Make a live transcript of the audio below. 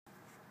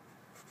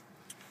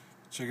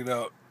Check it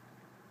out.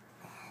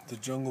 The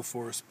Jungle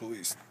Forest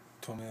Police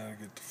told me how to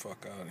get the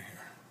fuck out of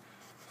here.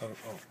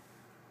 Oh.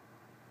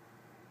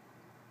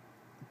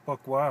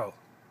 Buck Wild,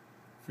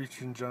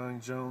 featuring Johnny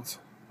Jones,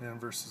 Man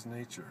vs.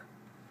 Nature.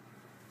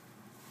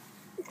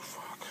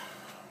 Fuck.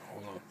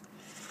 Hold on.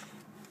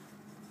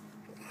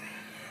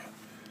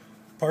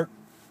 Park.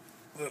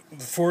 The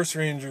Forest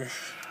Ranger,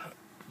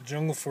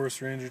 Jungle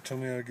Forest Ranger,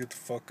 told me how to get the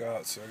fuck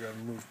out, so I gotta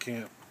move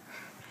camp.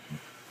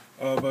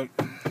 But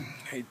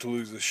hate to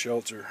lose the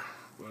shelter,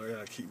 but I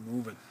gotta keep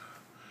moving.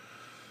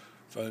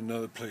 Find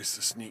another place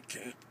to sneak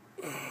camp.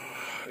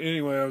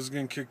 Anyway, I was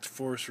gonna kick the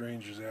Forest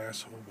Ranger's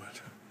asshole,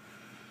 but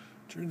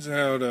turns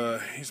out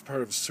he's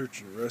part of a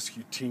search and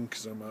rescue team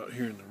because I'm out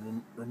here in the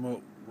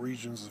remote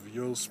regions of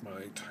Yōse,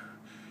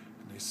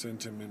 and they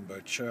sent him in by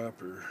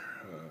chopper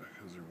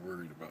because they're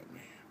worried about me.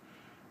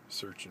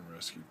 Search and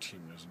rescue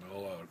team is an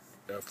all-out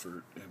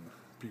effort, and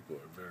people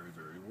are very,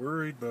 very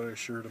worried, but I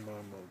assured them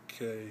I'm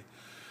okay.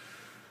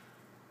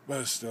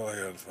 But still, I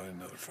gotta find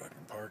another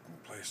fucking parking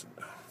place, and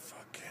oh,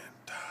 fuck.